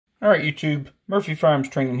All right, YouTube, Murphy Firearms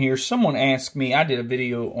Training here. Someone asked me, I did a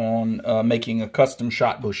video on making a custom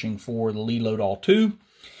shot bushing for the Leload All 2.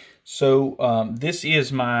 So this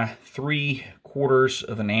is my 3/4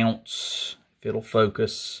 of an ounce, if it'll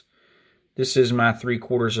focus. This is my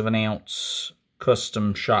 3/4 of an ounce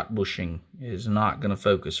custom shot bushing. It is not going to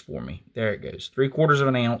focus for me. There it goes, 3/4 of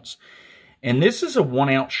an ounce. And this is a 1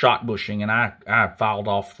 ounce shot bushing, and I filed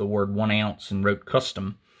off the word 1 ounce and wrote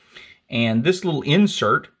custom. And this little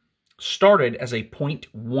insert started as a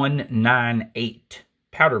 .198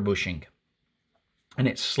 powder bushing. And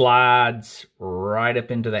it slides right up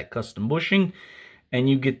into that custom bushing, and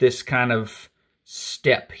you get this kind of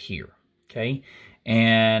step here, okay?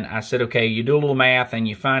 And I said, okay, you do a little math and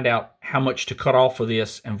you find out how much to cut off of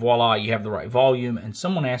this, and voila, you have the right volume. And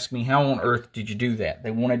someone asked me, how on earth did you do that? They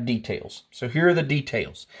wanted details. So here are the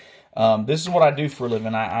details. This is what I do for a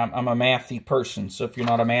living. I'm a mathy person, so if you're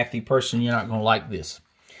not a mathy person, you're not going to like this.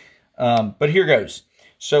 But here goes.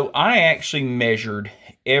 So I actually measured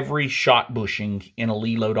every shot bushing in a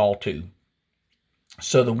Leload All 2.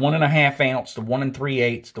 So the 1.5 ounce, the 1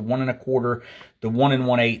 3/8, the 1 1/4, the 1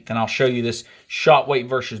 1/8, and I'll show you this shot weight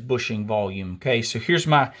versus bushing volume. Okay, so here's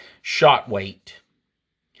my shot weight.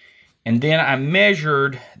 And then I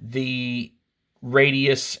measured the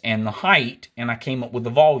radius and the height, and I came up with the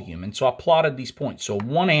volume. And so I plotted these points. So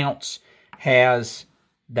 1 ounce has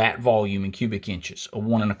that volume in cubic inches. A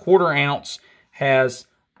 1 1/4 ounce has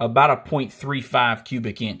about a 0.35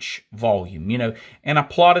 cubic inch volume, you know. And I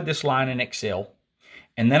plotted this line in Excel.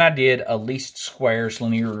 And then I did a least squares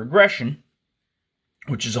linear regression,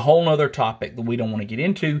 which is a whole nother topic that we don't want to get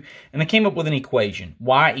into. And I came up with an equation.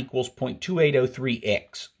 Y equals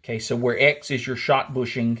 0.2803x. Okay, so where x is your shot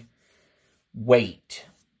bushing weight,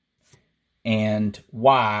 and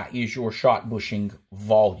Y is your shot bushing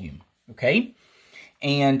volume. Okay,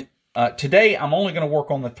 and today I'm only going to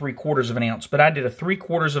work on the 3/4 of an ounce, but I did a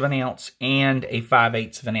 3/4 of an ounce and a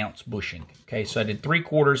 5/8 of an ounce bushing. Okay, so I did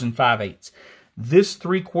 3/4 and 5/8. This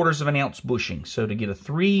 3/4 of an ounce bushing. So to get a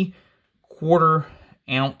 3/4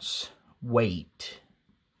 ounce weight,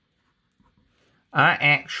 I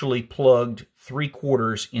actually plugged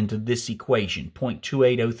 3/4 into this equation,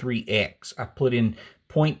 0.2803x. I put in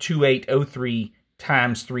 0.2803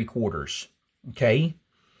 times 3/4, okay?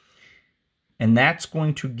 And that's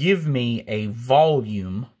going to give me a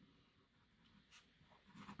volume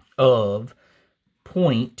of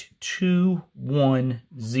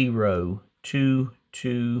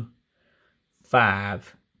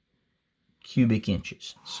 0.210225 cubic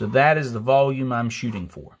inches. So that is the volume I'm shooting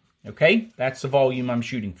for. Okay, that's the volume I'm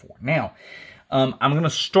shooting for. Now, I'm going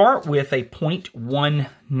to start with a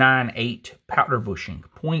 0.198 powder bushing.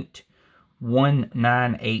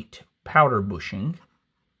 0.198 powder bushing.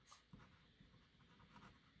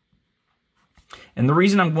 And the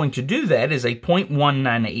reason I'm going to do that is a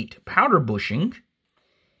 0.198 powder bushing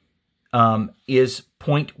is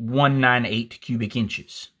 0.198 cubic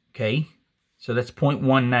inches. Okay, so that's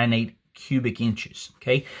 0.198 cubic inches.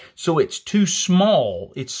 Okay, so it's too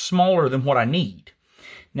small. It's smaller than what I need.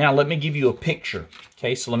 Now let me give you a picture.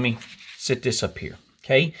 Okay, so let me sit this up here.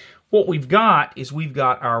 Okay, what we've got is we've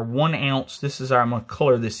got our 1 ounce. This is our, I'm going to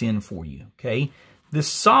color this in for you. Okay, this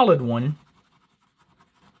solid one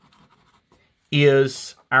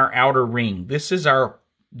is our outer ring. This is our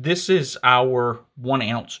 1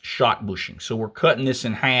 ounce shot bushing. So we're cutting this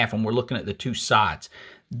in half and we're looking at the two sides.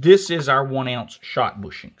 This is our 1 ounce shot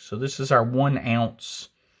bushing. So this is our 1 ounce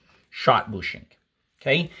shot bushing.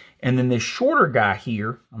 Okay. And then this shorter guy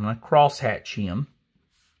here, I'm going to cross hatch him.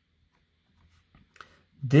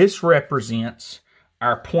 This represents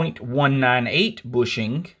our 0.198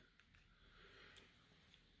 bushing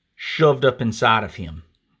shoved up inside of him.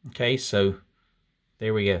 Okay. So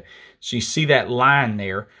there we go. So you see that line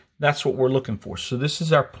there? That's what we're looking for. So this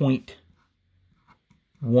is our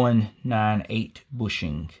 0.198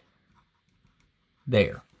 bushing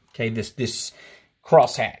there. Okay, this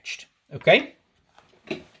cross-hatched. Okay?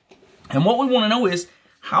 And what we want to know is,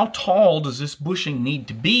 how tall does this bushing need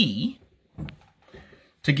to be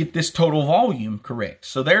to get this total volume correct?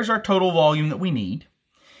 So there's our total volume that we need.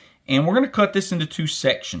 And we're going to cut this into 2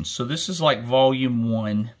 sections. So this is like volume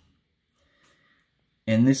 1.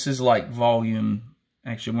 And this is like volume,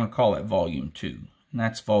 actually I want to call it volume 2. And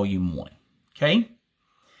that's volume 1. Okay?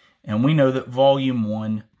 And we know that volume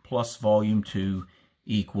 1 plus volume 2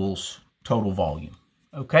 equals total volume.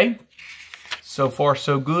 Okay? So far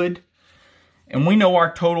so good. And we know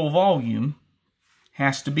our total volume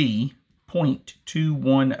has to be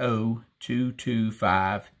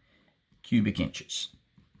 0.210225 cubic inches.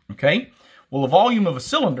 Okay? Well, the volume of a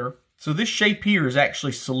cylinder, so this shape here is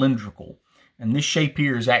actually cylindrical. And this shape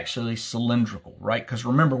here is actually cylindrical, right? Because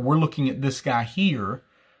remember, we're looking at this guy here,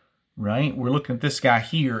 right? We're looking at this guy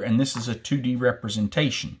here, and this is a 2D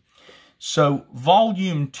representation. So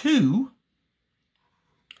volume 2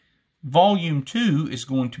 is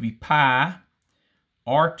going to be pi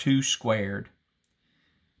r2 squared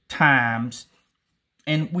times,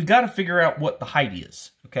 and we got to figure out what the height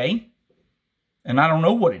is, okay? And I don't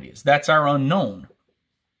know what it is. That's our unknown.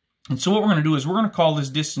 And so what we're going to do is we're going to call this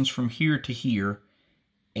distance from here to here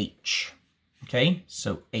h, okay?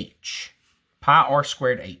 So h, pi r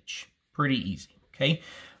squared h, pretty easy, okay?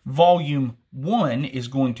 Volume 1 is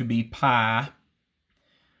going to be pi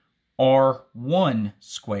r1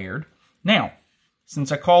 squared. Now,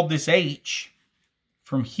 since I called this h,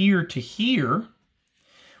 from here to here,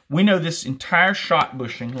 we know this entire shot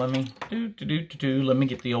bushing. Let me let me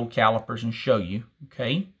get the old calipers and show you.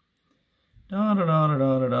 Okay.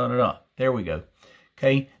 There we go.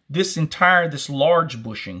 Okay. This large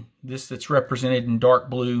bushing, this that's represented in dark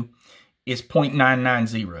blue, is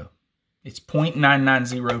 0.990. It's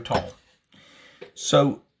 0.990 tall.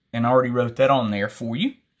 So, and I already wrote that on there for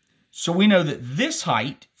you. So we know that this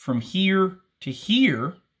height from here to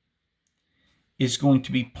here is going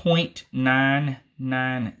to be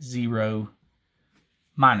 0.990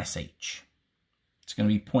 minus h. It's going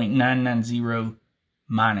to be 0.990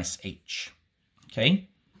 minus h. Okay?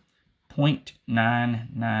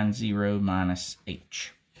 0.990 minus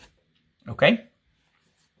h. Okay?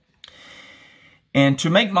 And to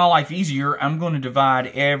make my life easier, I'm going to divide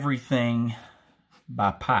everything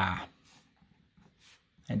by pi.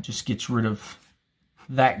 That just gets rid of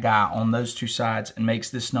that guy on those two sides and makes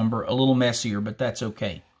this number a little messier, but that's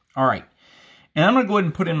okay. All right. And I'm going to go ahead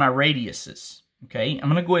and put in my radiuses. Okay. I'm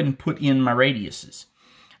going to go ahead and put in my radiuses.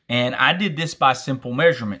 And I did this by simple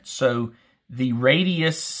measurement. So the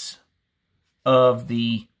radius of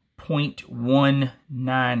the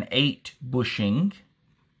 0.198 bushing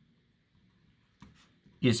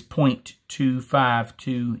is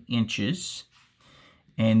 0.252 inches.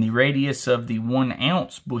 And the radius of the 1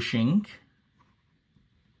 ounce bushing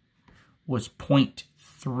was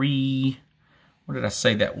 0.3, what did I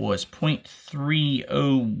say that was?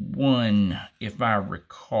 0.301, if I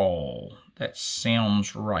recall. That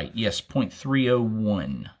sounds right. Yes,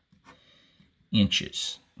 0.301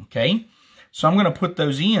 inches. Okay? So I'm going to put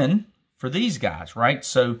those in for these guys, right?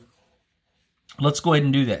 So let's go ahead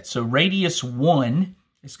and do that. So radius 1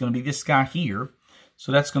 is going to be this guy here.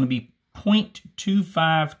 So that's going to be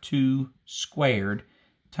 0.252 squared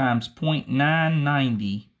times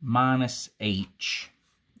 0.990 minus h,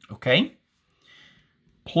 okay?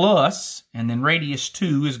 Plus, and then radius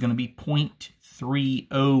 2 is going to be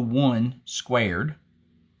 0.301 squared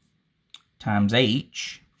times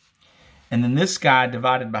h. And then this guy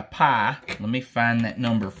divided by pi, let me find that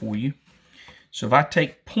number for you. So if I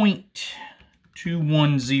take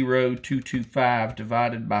 0.210225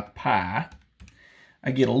 divided by pi, I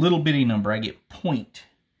get a little bitty number. I get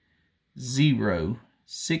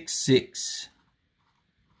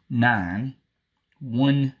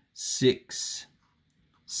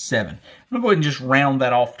 0.06691667. I'm going to go ahead and just round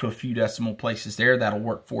that off to a few decimal places there. That'll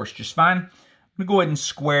work for us just fine. I'm going to go ahead and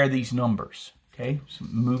square these numbers. Okay, so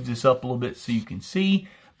move this up a little bit so you can see.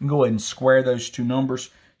 I'm going to go ahead and square those two numbers.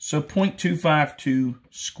 So 0.252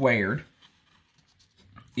 squared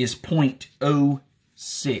is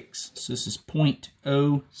 0.06. So this is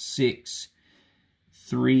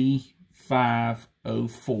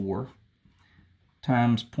 0.063504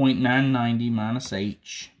 times 0.990 minus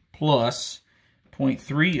h plus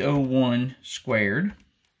 0.301 squared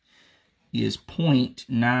is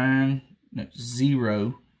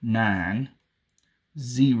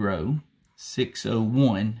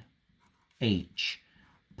 0.90601 h,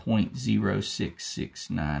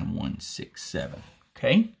 0.0669167.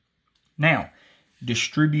 Okay? Now,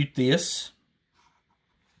 distribute this.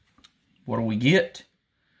 What do we get?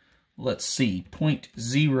 Let's see.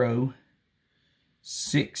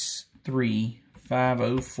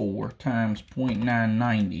 0.063504 times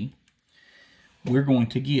 0.990. We're going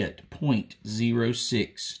to get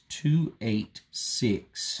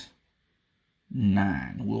 0.06286.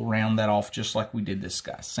 9. We'll round that off just like we did this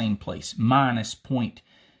guy. Same place. Minus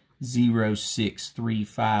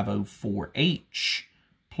 0.0635504H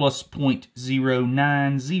plus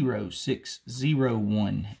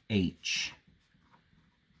 0.090601H.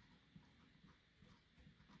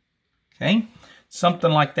 Okay?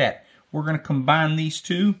 Something like that. We're going to combine these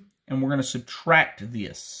two and we're going to subtract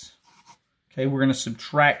this. Okay? We're going to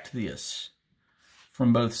subtract this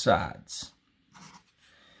from both sides.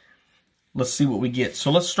 Let's see what we get. So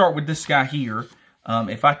let's start with this guy here.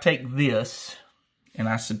 If I take this and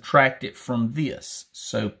I subtract it from this.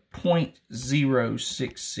 So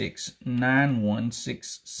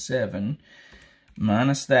 0.0669167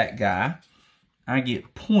 minus that guy, I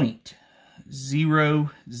get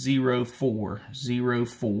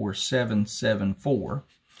 0.0040774.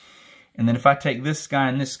 And then if I take this guy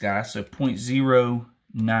and this guy, so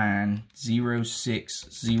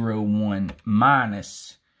 0.090601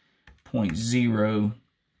 minus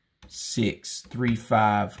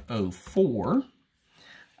 0.063504,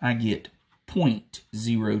 I get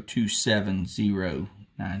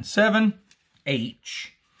 0.027097H.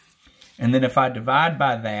 And then if I divide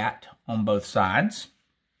by that on both sides,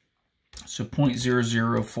 so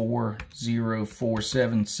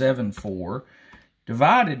 0.004044774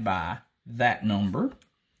 divided by that number,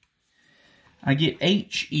 I get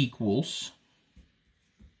H equals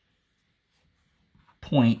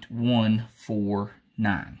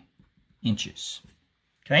 0.149 inches.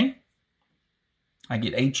 Okay? I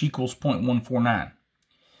get H equals 0.149.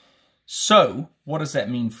 So, what does that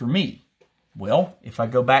mean for me? Well, if I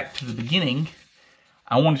go back to the beginning,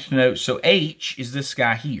 I wanted to know, so H is this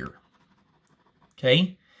guy here.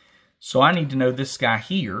 Okay? So I need to know this guy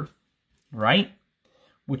here, right?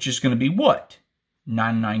 Which is going to be what?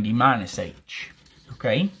 990 minus H.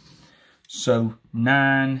 Okay? So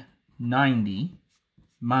 990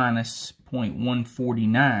 minus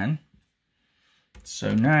 0.149.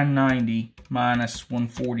 So 990 minus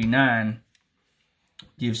 149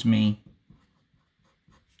 gives me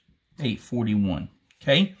 841.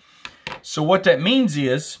 Okay? So what that means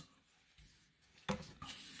is,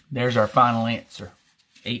 there's our final answer,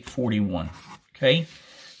 841. Okay?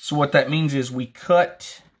 So what that means is we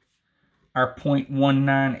cut our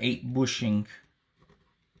 0.198 bushing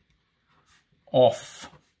off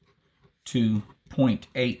to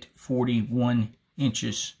 0.841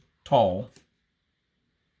 inches tall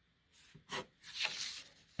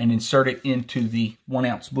and insert it into the 1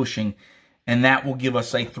 ounce bushing, and that will give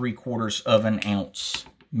us a 3/4 of an ounce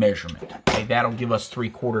measurement. Okay, that'll give us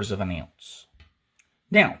 3/4 of an ounce.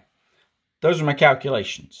 Now, those are my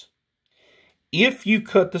calculations. If you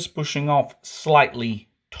cut this bushing off slightly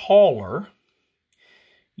taller,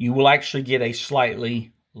 you will actually get a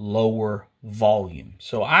slightly lower volume.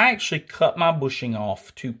 So I actually cut my bushing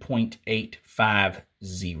off to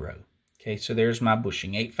 0.850. Okay, so there's my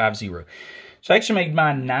bushing, 850. So I actually made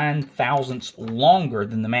mine 9 thousandths longer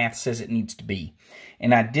than the math says it needs to be.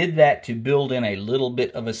 And I did that to build in a little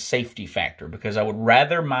bit of a safety factor, because I would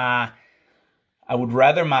rather my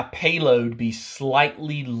payload be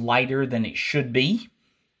slightly lighter than it should be,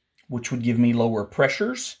 which would give me lower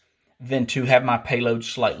pressures, than to have my payload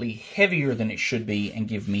slightly heavier than it should be and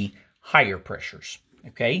give me higher pressures.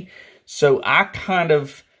 Okay, so I kind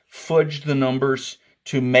of fudged the numbers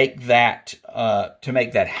to make that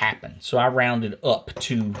happen. So I rounded up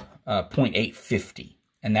to 0.850,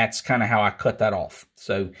 and that's kind of how I cut that off.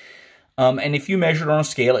 So, and if you measure it on a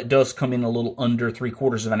scale, it does come in a little under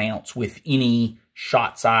 3/4 of an ounce with any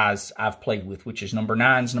shot size I've played with, which is number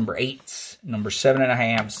 9s, number 8s, number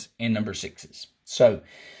 7.5s, and number 6s. So,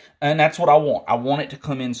 and that's what I want. I want it to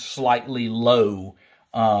come in slightly low.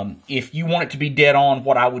 If you want it to be dead on,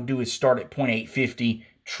 what I would do is start at 0.850,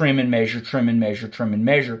 trim and measure, trim and measure, trim and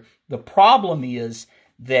measure. The problem is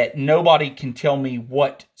that nobody can tell me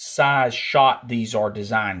what size shot these are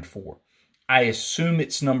designed for. I assume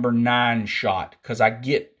it's number 9 shot, because I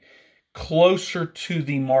get closer to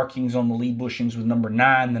the markings on the lead bushings with number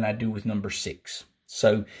 9 than I do with number 6.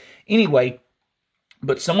 So anyway,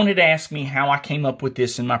 but someone had asked me how I came up with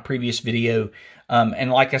this in my previous video.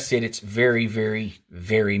 And like I said, it's very, very,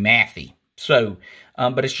 very mathy. So,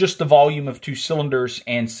 but it's just the volume of 2 cylinders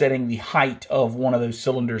and setting the height of one of those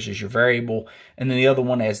cylinders as your variable, and then the other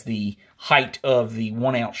one as the height of the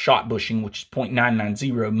 1 ounce shot bushing, which is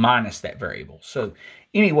 0.990 minus that variable. So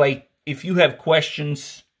anyway, if you have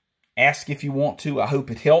questions, ask if you want to. I hope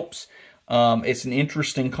it helps. It's an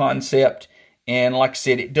interesting concept. And like I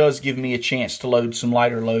said, it does give me a chance to load some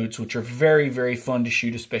lighter loads, which are very, very fun to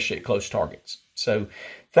shoot, especially at close targets. So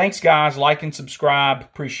thanks, guys. Like and subscribe.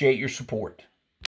 Appreciate your support.